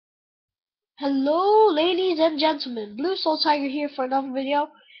Hello, ladies and gentlemen. Blue Soul Tiger here for another video.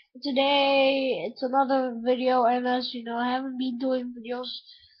 Today, it's another video, and as you know, I haven't been doing videos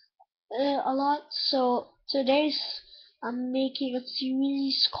a lot. So today's I'm making a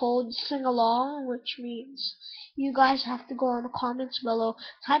series called Sing Along, which means you guys have to go in the comments below,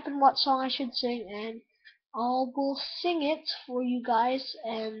 type in what song I should sing, and I will sing it for you guys.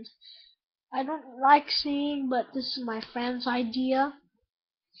 And I don't like singing, but this is my friend's idea,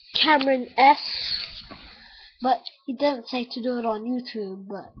 Cameron S. But he didn't say to do it on YouTube,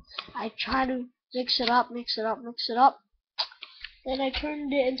 but I try to mix it up, mix it up, mix it up. Then I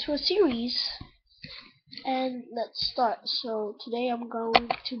turned it into a series. And let's start. So today I'm going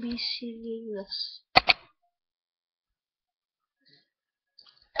to be singing this.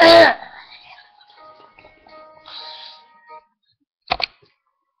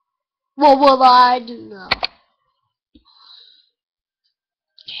 What will I do now?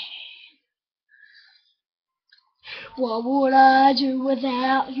 What would I do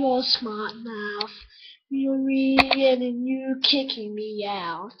without your smart mouth? You reading and you kicking me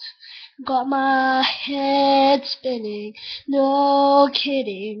out. Got my head spinning, no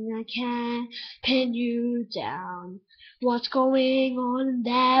kidding, I can't pin you down. What's going on in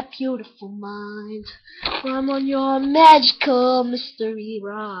that beautiful mind? I'm on your magical mystery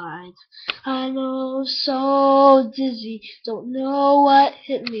ride. I know, so dizzy, don't know what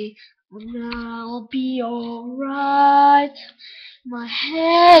hit me, but now I'll be alright. My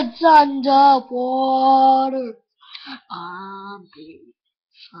head's underwater, I'll be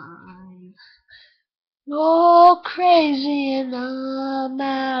fine. You're crazy and I'm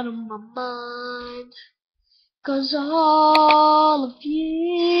out of my mind. 'Cause all of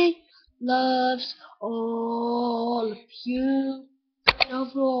you loves all of you.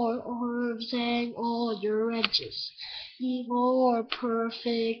 Of your arms and all your edges. Your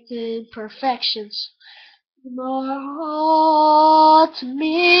perfect imperfections. My heart to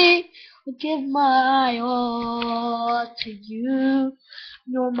me, I give my all to you.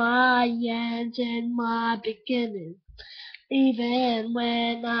 You're my end and my beginning. Even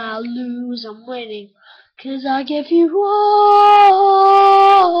when I lose, I'm winning. 'Cause I give you all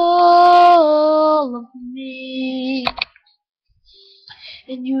of me.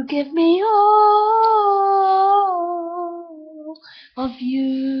 And you give me all of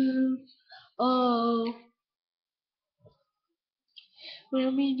you. Oh.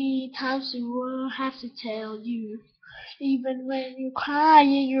 Well, many times the world have to tell you, even when you're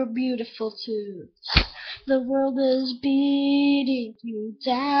crying, you're beautiful too. The world is beating you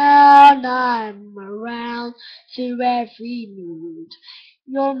down, I'm around through every mood.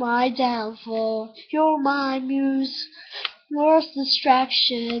 You're my downfall, you're my muse, your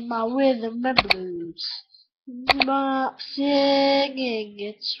distraction, my rhythm and blues. Not singing,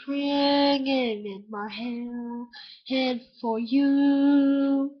 it's ringing in my head for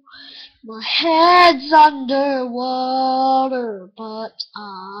you. My head's underwater, but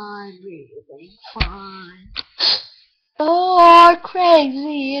I'm breathing fine. You're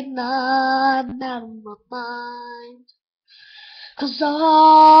crazy and I'm out of my mind. 'Cause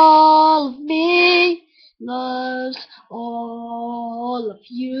all of me loves all of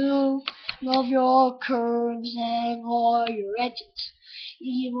you. Love your curves and all your edges.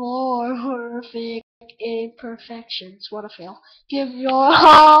 Your perfect imperfections. What a fail. Give your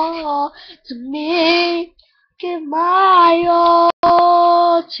all to me. Give my all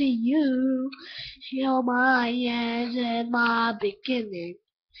to you. You're my end and my beginning.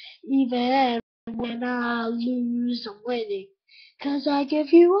 Even when I lose, I'm winning. 'Cause I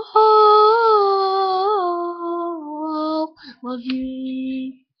give you all of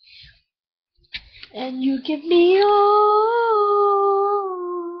you. And you give me all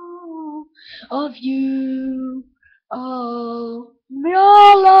of you. Oh,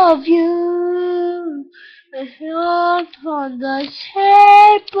 all of you. And on the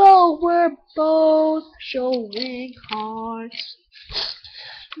table, we're both showing hearts.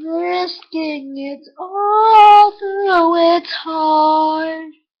 Risking it all through it's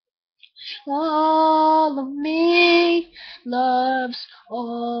hard. All of me loves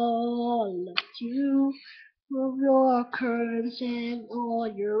all of you. Of your curves and all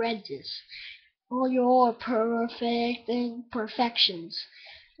your edges. All your perfect imperfections.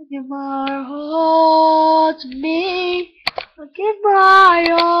 Give my all to me. Give my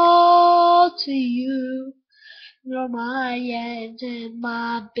all to you. You're my end and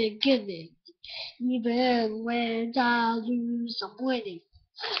my beginning. Even when I lose, I'm winning.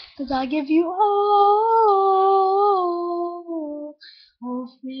 'Cause I give you all of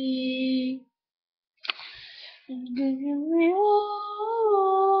me. And give me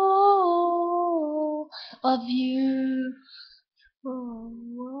all of you.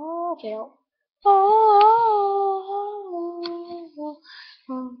 Oh, fail. Oh,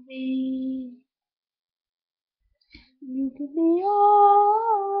 of me. You give me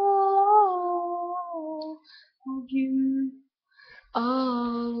all of you.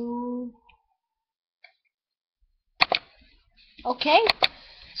 Oh. Okay.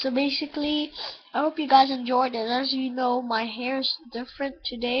 So basically, I hope you guys enjoyed it. As you know, my hair is different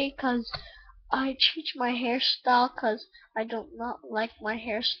today because I changed my hairstyle because I don't not like my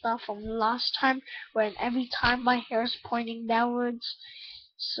hairstyle from last time when every time my hair is pointing downwards.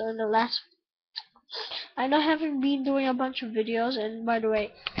 So in the last, I know I haven't been doing a bunch of videos, and by the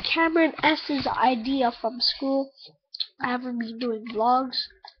way, Cameron S's idea from school, I haven't been doing vlogs.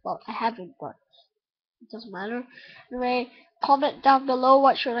 Well, I haven't, but it doesn't matter. Anyway, comment down below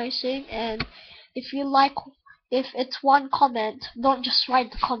what should I sing, and if you like, if it's one comment, don't just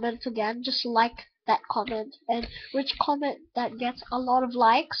write the comment again, just like that comment, and which comment that gets a lot of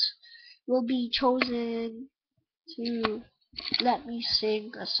likes will be chosen to let me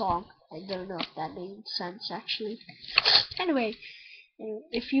sing a song. I don't know if that made sense actually. Anyway,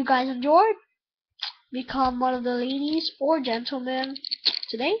 if you guys enjoyed, become one of the ladies or gentlemen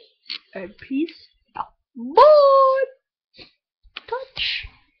today, and peace out. Bye! Touch.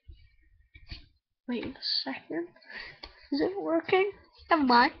 Wait a second. Is it working? Never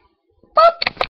mind. Boop.